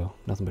box though.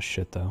 Nothing but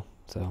shit though.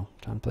 So,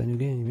 time to play a new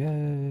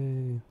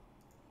game.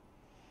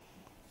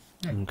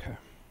 Yay! Okay.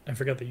 I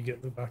forgot that you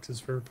get loot boxes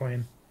for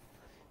playing.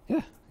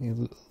 Yeah,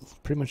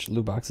 pretty much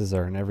loot boxes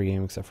are in every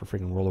game except for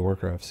freaking World of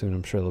Warcraft. Soon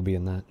I'm sure they'll be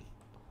in that.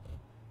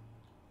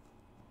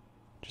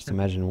 Just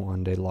imagine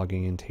one day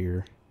logging into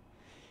your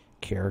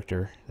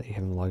character that you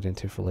haven't logged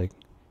into for like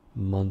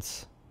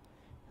months.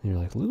 And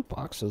you're like, loot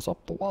boxes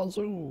up the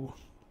wazoo.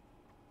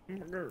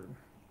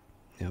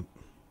 Yep.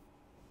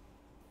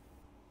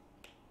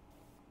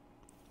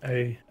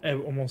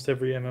 Almost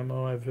every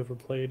MMO I've ever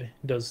played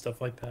does stuff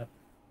like that.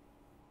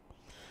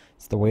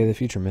 It's the way of the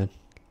future, man.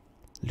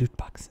 Loot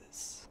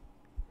boxes.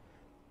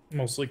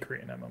 Mostly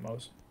Korean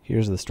MMOs.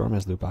 Here's the Storm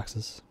has loot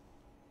boxes.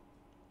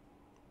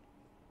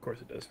 Of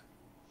course it does.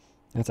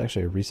 That's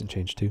actually a recent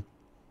change too.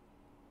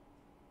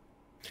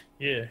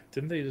 Yeah,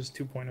 didn't they just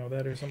 2.0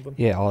 that or something?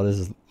 Yeah, all it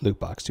is loot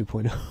box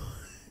 2.0.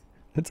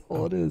 That's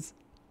all it is.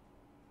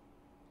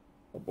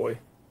 Oh boy.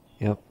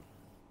 Yep.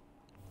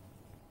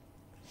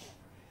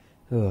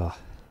 Ugh.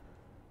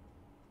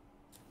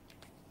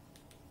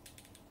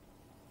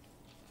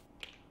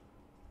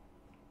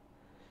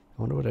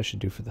 I wonder what I should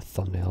do for the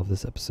thumbnail of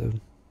this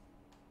episode.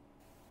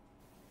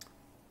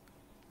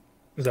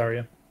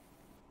 Zarya.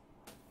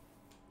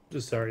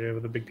 Just Zarya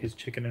with a big piece of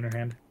chicken in her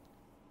hand.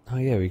 Oh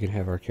yeah, we can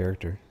have our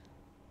character.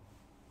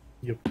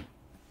 Yep.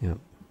 Yep.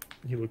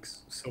 He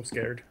looks so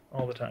scared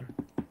all the time.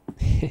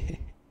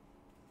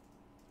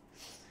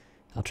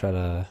 I'll try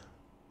to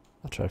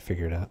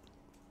figure it out.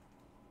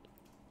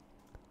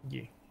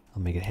 Yeah.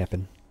 I'll make it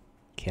happen.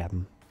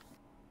 Captain.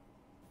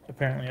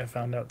 Apparently I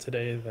found out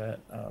today that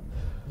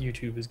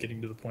YouTube is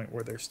getting to the point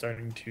where they're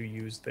starting to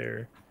use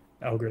their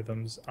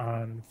algorithms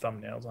on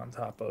thumbnails on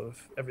top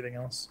of everything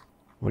else.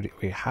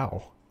 Wait,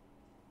 how?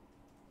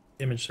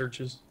 Image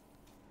searches.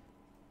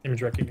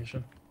 Image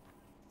recognition.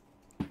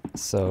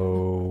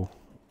 So,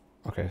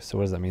 okay, so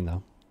what does that mean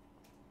though?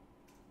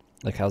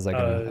 Like, how's that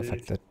going to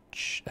affect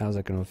how's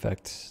that going to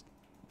affect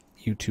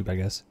YouTube, I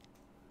guess?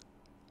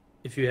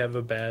 If you have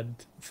a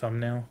bad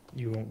thumbnail,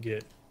 you won't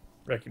get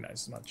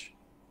recognized as much.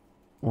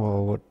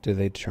 Well, what do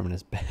they determine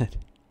as bad?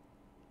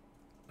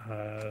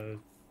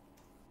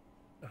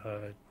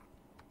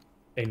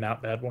 A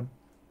not bad one.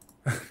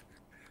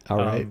 All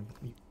right.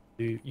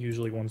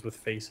 Usually ones with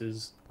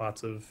faces,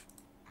 lots of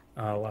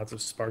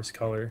sparse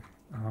color,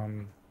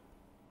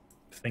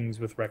 things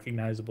with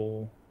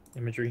recognizable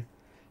imagery.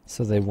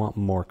 So they want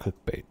more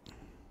clickbait.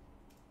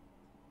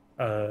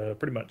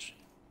 Pretty much.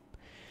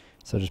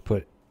 So just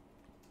put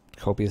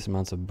copious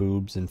amounts of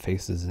boobs and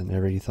faces in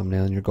every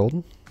thumbnail and you're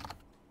golden?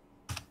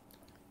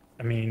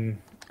 I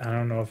mean, I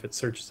don't know if it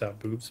searches out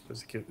boobs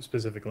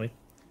specifically,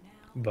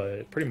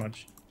 but pretty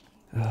much.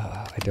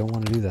 I don't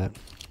want to do that.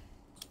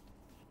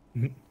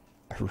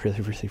 I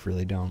really, really,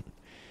 really don't.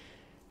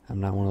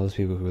 I'm not one of those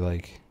people who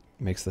like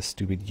makes the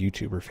stupid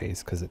YouTuber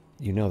face because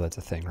you know that's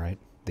a thing, right?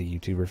 The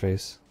YouTuber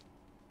face.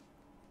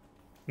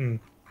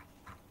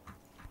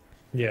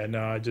 Yeah,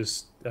 no, I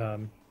just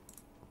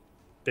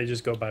they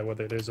just go by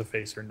whether there's a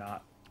face or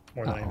not,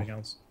 more than anything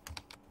else.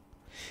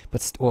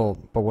 But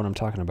but what I'm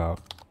talking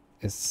about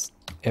is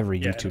every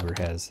YouTuber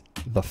has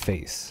the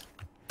face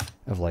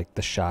of like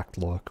the shocked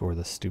look or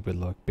the stupid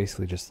look,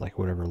 basically just like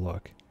whatever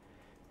look.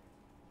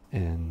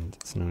 And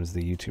it's known as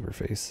the YouTuber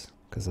face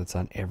because it's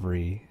on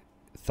every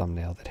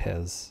thumbnail that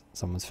has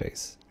someone's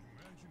face.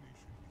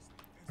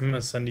 I'm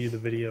gonna send you the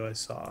video I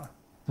saw.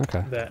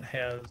 Okay. That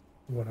has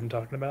what I'm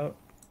talking about.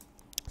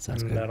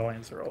 Sounds and good. That'll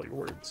answer all your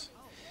words.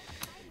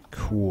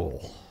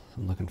 Cool.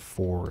 I'm looking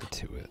forward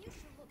to it.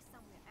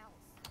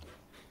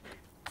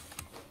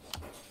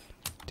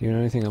 Do you know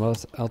anything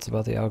else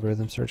about the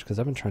algorithm search? Because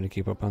I've been trying to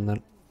keep up on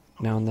that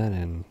now and then,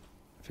 and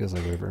it feels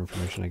like whatever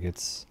information I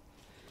get's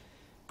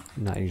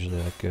not usually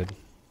that good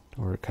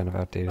or kind of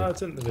outdated. Oh,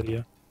 it's in the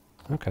video.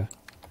 Okay.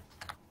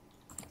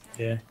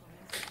 Yeah.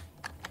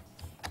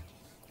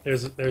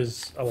 There's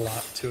a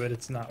lot to it.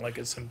 It's not like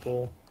a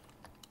simple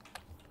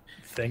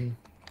thing.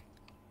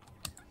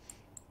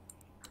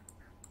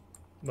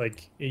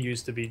 Like, it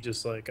used to be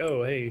just like,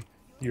 oh, hey,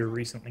 you're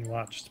recently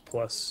watched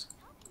plus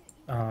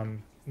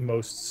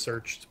most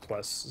searched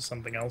plus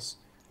something else.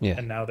 Yeah.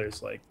 And now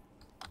there's like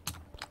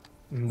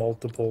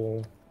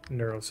multiple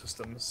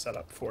neurosystems set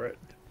up for it.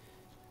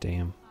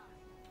 Damn.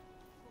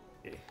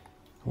 Yeah.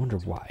 I wonder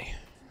why.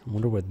 I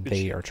wonder what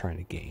they are trying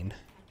to gain.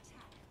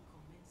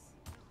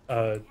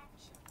 uh,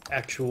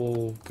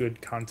 actual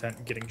good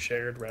content getting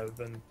shared rather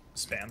than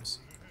spams.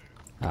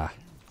 Ah.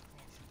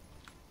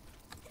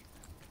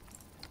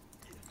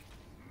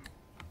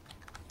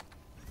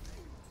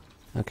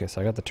 Okay,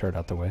 so I got the turret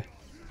out the way.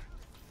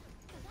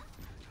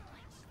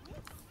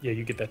 Yeah,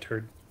 you get that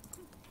turd.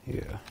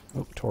 Yeah.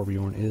 Oh,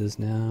 Torbjorn is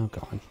now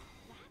gone.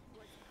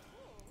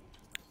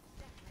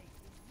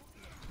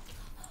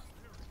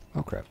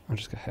 Oh crap, I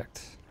just got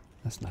hacked.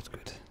 That's not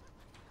good.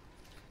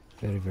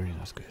 Very, very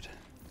not good.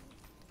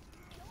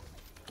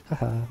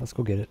 Haha, let's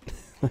go get it.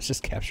 Let's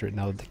just capture it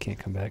now that they can't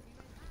come back.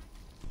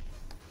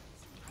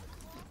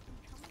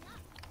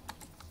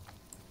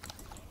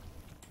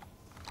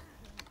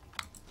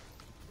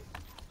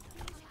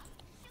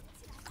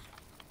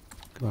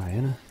 Goodbye,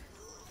 Anna.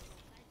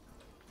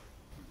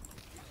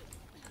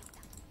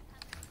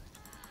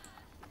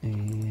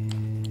 And...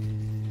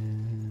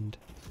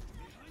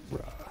 Rah.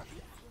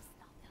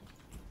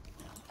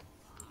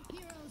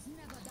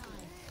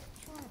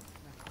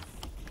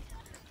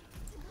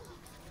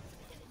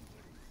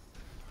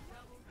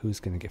 Who's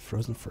gonna get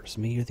frozen first,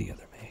 me or the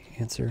other May?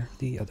 Answer,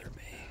 the other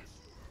May.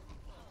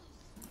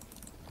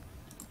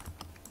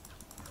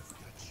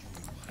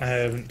 I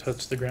haven't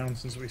touched the ground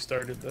since we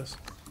started this.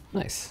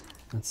 Nice.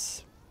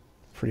 That's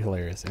pretty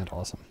hilarious and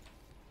awesome.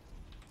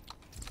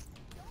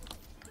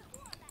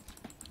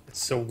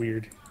 It's so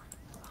weird.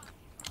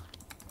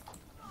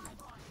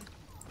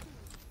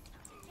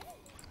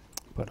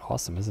 But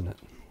awesome, isn't it?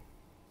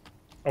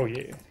 Oh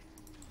yeah.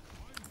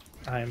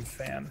 I am a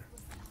fan.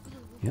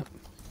 Yep.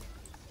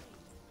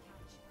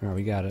 Alright,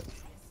 we got it.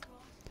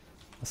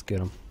 Let's get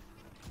him.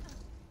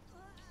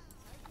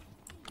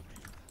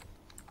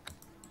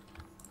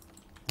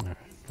 Alright,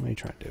 what are you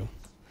trying to do?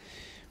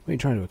 What are you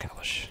trying to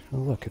accomplish? Oh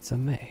look, it's a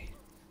May.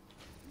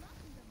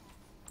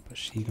 But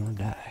she gonna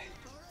die.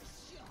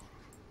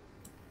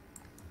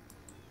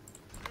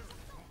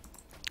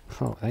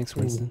 Oh, thanks,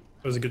 Winston. Ooh,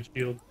 that was a good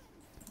shield.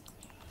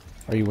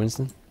 Are you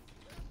Winston?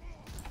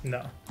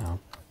 No. Oh.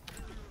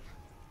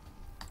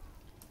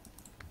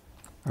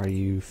 Are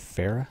you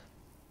Farah?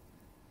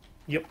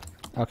 Yep.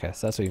 Okay,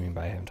 so that's what you mean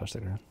by I haven't touched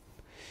the ground.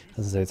 I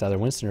was gonna say it's either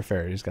Winston or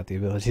Farah who's got the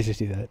ability to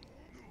do that.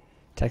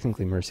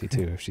 Technically Mercy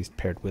too, if she's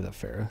paired with a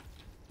Farah.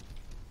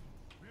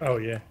 Oh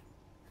yeah.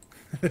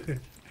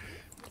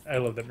 I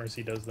love that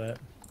Mercy does that.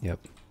 Yep.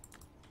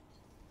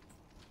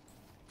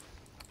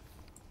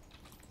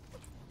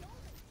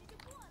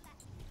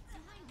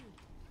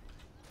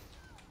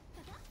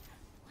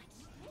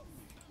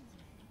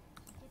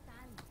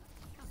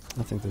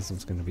 I think this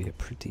one's going to be a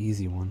pretty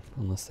easy one,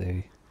 unless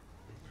that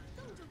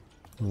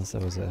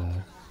was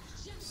a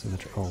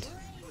symmetric ult.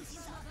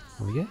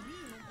 Oh yeah?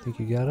 Think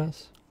you got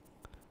us?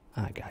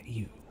 I got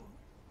you.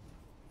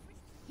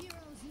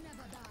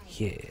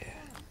 Yeah.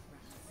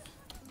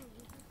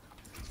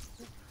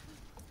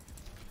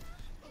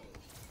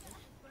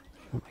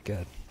 Oh my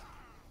god.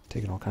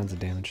 Taking all kinds of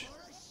damage.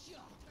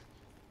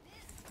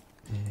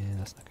 And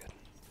that's not good.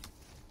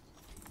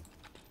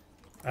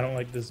 I don't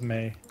like this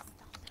May.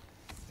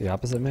 The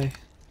opposite May?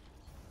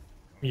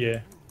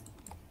 Yeah.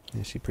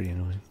 Yeah, she's pretty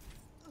annoying.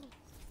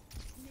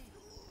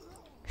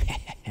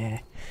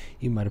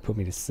 You might have put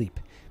me to sleep,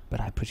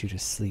 but I put you to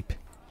sleep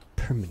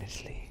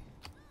permanently.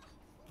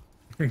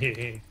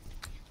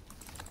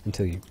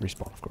 Until you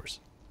respawn, of course.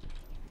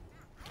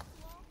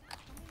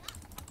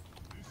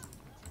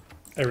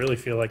 I really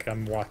feel like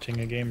I'm watching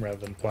a game rather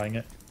than playing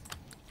it.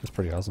 That's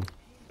pretty awesome.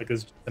 Like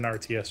it's an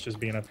RTS just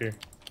being up here.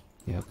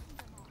 Yep.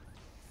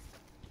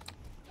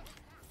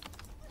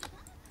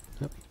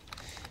 Yep.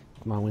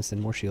 Come on,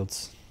 Winston, more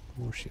shields.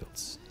 More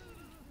shields.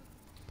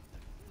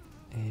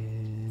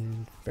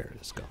 And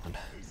Farrah's gone.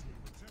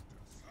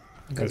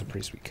 That was a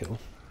pretty sweet kill.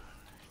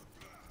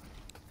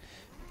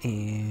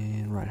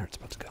 And Reinhardt's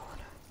about to go on.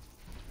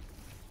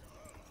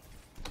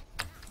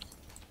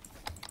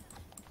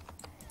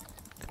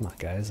 Come on,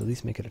 guys, at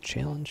least make it a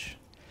challenge.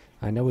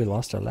 I know we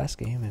lost our last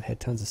game and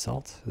had tons of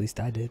salt. At least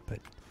I did, but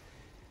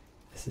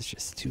this is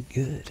just too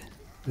good.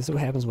 This is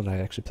what happens when I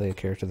actually play a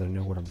character that I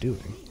know what I'm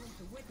doing.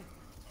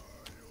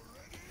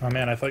 Oh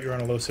man, I thought you were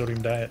on a low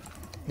sodium diet.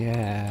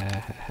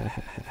 Yeah.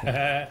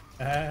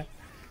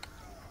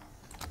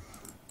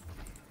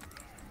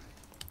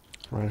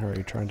 Reinhardt,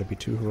 you're trying to be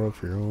too heroic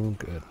for your own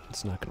good.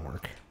 It's not going to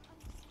work.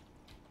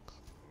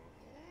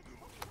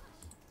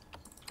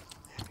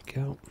 There we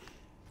go.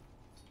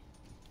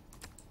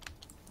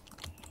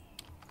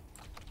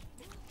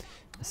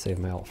 I'll save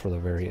my ult for the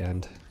very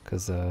end,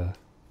 because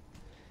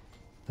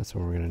that's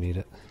when we're going to need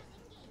it.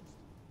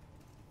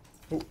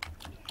 Oh.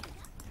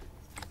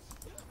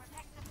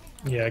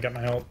 Yeah, I got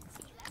my ult.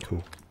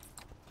 Cool.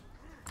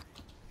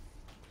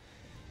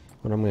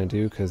 What I'm going to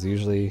do, because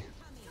usually...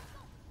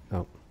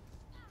 Oh.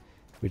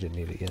 We didn't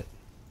need it yet.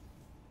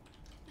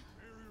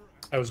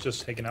 I was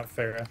just taking out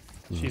Farah.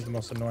 She's the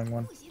most annoying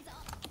one.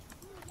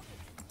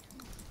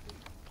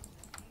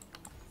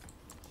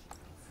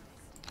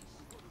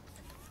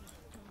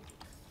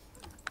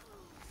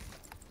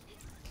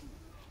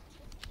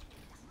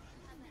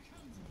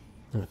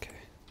 Okay.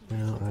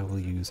 Now I will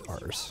use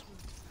ours.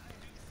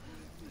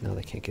 No,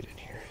 they can't get in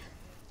here.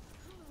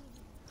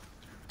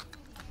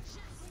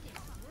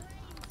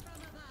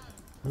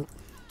 Oh.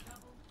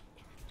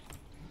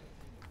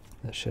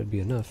 That should be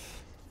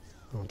enough.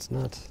 Oh, it's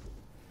not.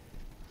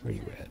 Where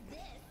you at?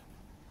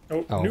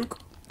 Oh, Oh, nuke.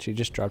 she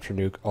just dropped her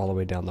nuke all the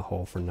way down the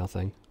hole for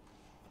nothing.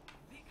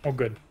 Oh,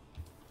 good.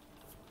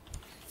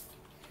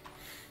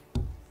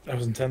 That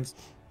was intense.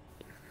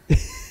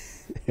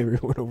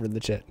 Everyone over in the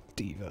chat,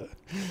 diva.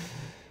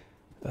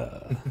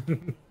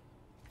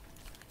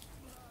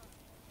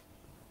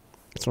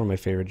 It's one of my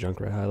favorite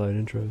Junkrat highlight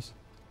intros.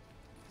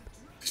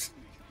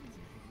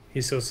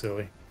 He's so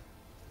silly.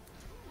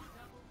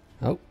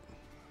 Oh.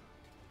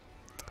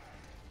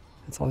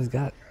 That's all he's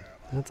got.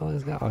 That's all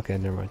he's got. Okay,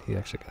 never mind. He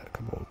actually got a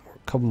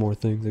couple more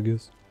things, I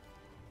guess.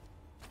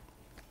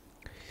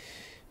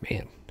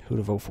 Man, who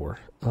to vote for?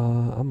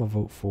 I'm gonna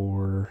vote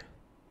for...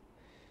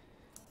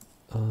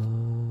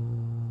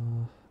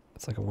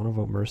 it's like I want to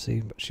vote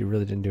Mercy, but she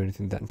really didn't do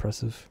anything that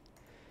impressive.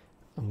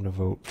 I'm gonna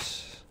vote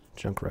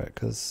Junkrat,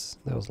 because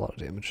that was a lot of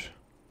damage.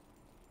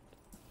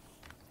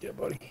 Yeah,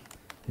 buddy.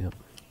 Yep.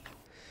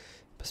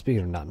 But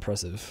speaking of not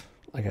impressive,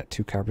 I got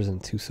 2 coppers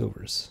and 2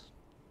 silvers.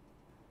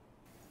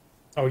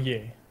 Oh,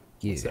 yeah.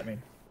 Yeah. What's that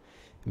mean?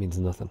 It means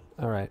nothing.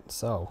 Alright,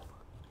 so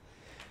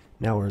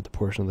now we're at the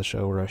portion of the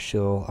show where I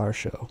shill our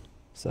show.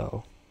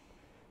 So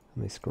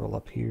let me scroll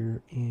up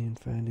here and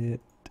find it.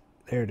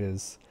 There it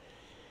is.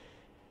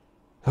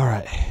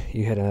 Alright,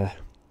 you had a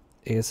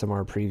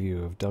ASMR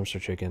preview of Dumpster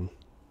Chicken.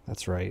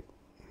 That's right.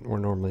 We're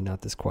normally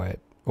not this quiet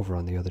over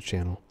on the other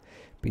channel,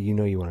 but you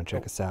know you want to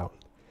check us out.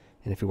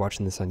 And if you're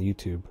watching this on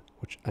YouTube,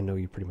 which I know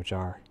you pretty much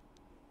are,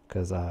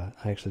 because I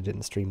actually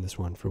didn't stream this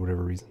one for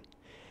whatever reason,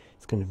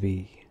 it's going to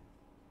be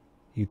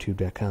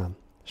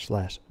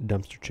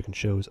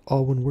youtube.com/dumpsterchickenshows,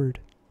 all one word.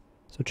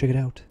 So check it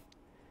out.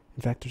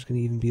 In fact, there's going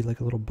to even be like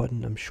a little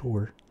button, I'm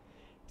sure.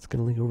 It's going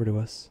to link over to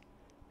us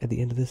at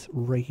the end of this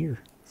right here.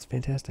 It's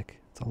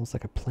fantastic. It's almost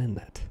like I planned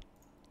that.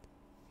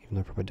 Even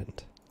though I probably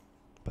didn't.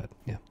 But,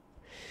 yeah.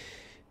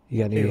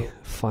 You got any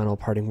final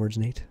parting words,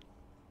 Nate?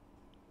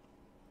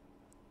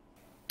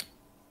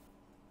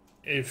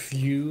 If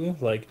you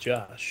like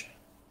Josh,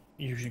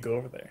 you should go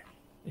over there.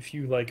 If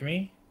you like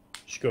me,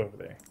 you should go over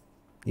there.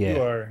 Yeah.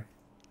 You are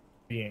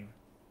being. You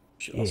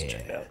should also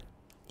check it out.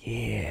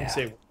 Yeah.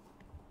 Say,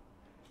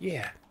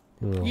 yeah.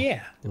 And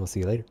Yeah. we'll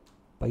see you later.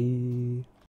 Bye.